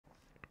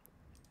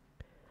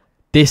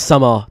This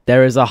summer,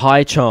 there is a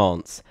high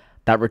chance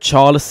that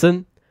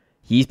Richarlison,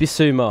 Yves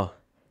Bissouma,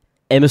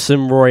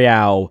 Emerson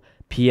Royale,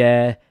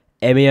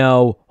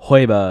 Pierre-Emile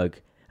Hojbjerg,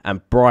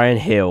 and Brian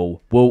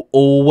Hill will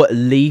all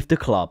leave the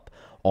club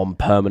on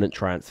permanent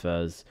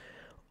transfers.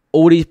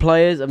 All these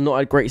players have not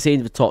had great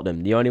seasons for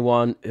Tottenham. The only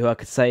one who I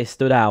could say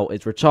stood out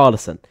is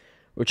Richarlison.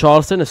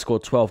 Richarlison has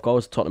scored 12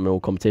 goals for Tottenham in all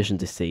competitions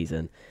this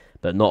season,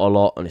 but not a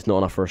lot, and it's not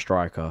enough for a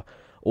striker.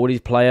 All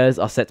these players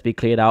are set to be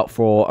cleared out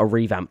for a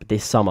revamp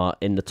this summer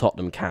in the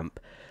Tottenham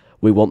camp.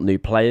 We want new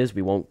players.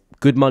 We want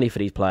good money for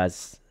these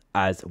players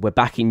as we're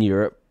back in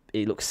Europe.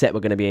 It looks set we're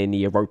going to be in the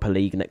Europa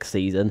League next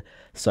season.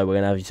 So we're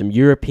going to have some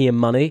European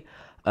money.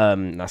 That's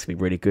going to be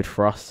really good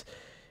for us.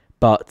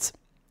 But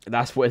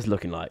that's what it's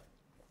looking like.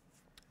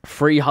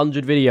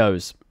 300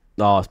 videos.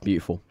 Oh, it's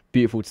beautiful.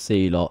 Beautiful to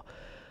see a lot.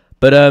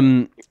 But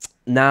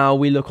now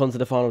we look on to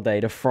the final day,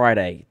 the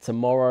Friday.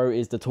 Tomorrow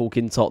is the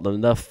Talking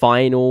Tottenham. The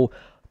final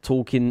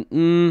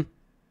Talking...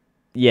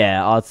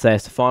 yeah, I'd say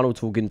it's the final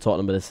Talking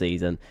Tottenham of the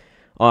season.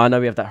 I know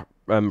we have that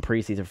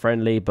pre-season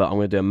friendly, but I'm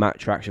going to do a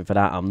match reaction for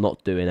that. I'm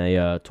not doing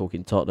a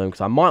Talking Tottenham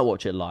because I might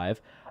watch it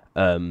live,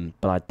 but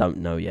I don't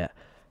know yet.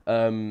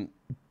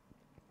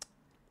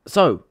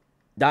 So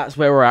that's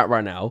where we're at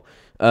right now.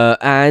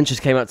 And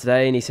just came out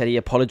today and he said he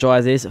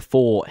apologises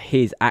for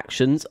his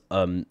actions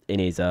in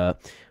his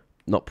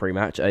not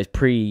pre-match, his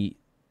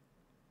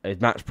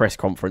match press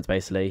conference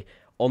basically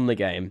on the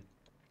game.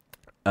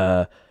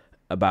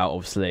 About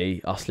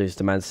obviously us losing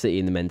to Man City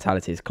and the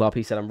mentality of his club.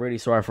 He said, "I'm really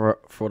sorry for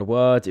the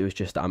words. It was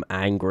just that I'm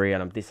angry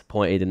and I'm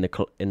disappointed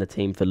in the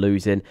team for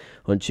losing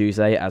on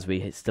Tuesday as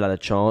we still had a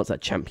chance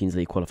at Champions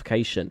League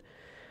qualification."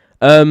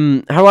 How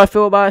do I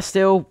feel about it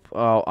still?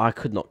 Oh, I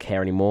could not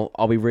care anymore.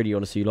 I'll be really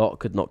honest with you lot. I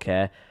could not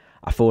care.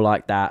 I feel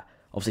like that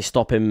obviously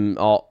stopping.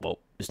 Oh, well,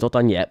 it's not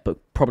done yet, but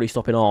probably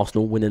stopping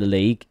Arsenal winning the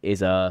league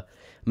is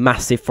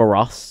massive for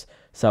us.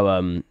 So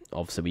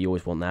obviously we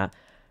always want that.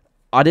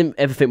 I didn't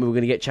ever think we were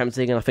going to get Champions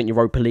League, and I think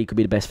Europa League could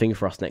be the best thing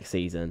for us next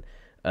season,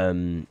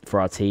 for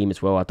our team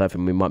as well. I don't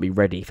think we might be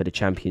ready for the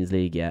Champions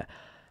League yet.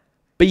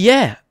 But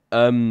yeah,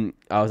 I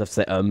always have to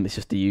say, it's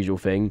just the usual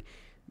thing.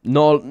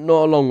 Not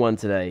a long one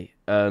today.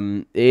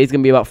 It is going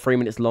to be about 3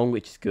 minutes long,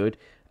 which is good.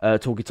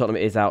 Talking Tottenham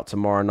is out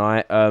tomorrow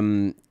night.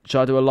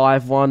 Should I do a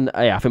live one?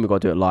 Yeah, I think we've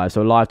got to do it live.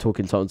 So live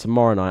Talking Tottenham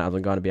tomorrow night, as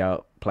I'm going to be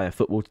out playing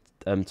football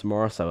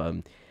tomorrow.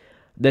 So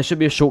there should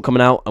be a short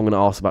coming out. I'm going to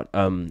ask about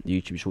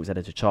YouTube Shorts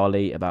editor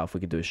Charlie about if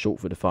we could do a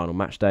short for the final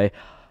match day.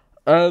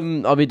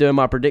 I'll be doing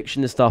my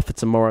prediction and stuff for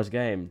tomorrow's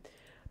game.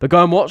 But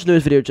go and watch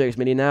newest video Jake's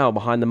Mini now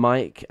behind the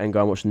mic, and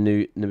go and watch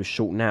the newest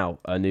short now.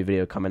 A new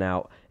video coming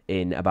out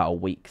in about a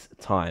week's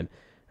time.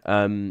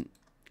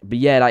 But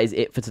yeah, that is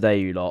it for today,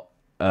 you lot.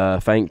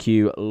 Thank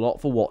you a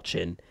lot for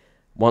watching.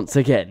 Once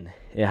again,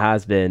 it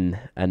has been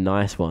a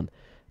nice one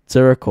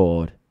to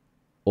record.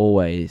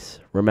 Always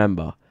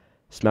remember,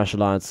 smash the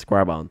like and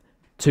subscribe button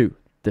to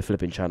the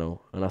flipping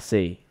channel, and I'll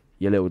see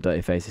your little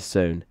dirty faces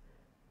soon.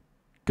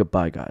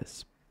 Goodbye,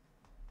 guys.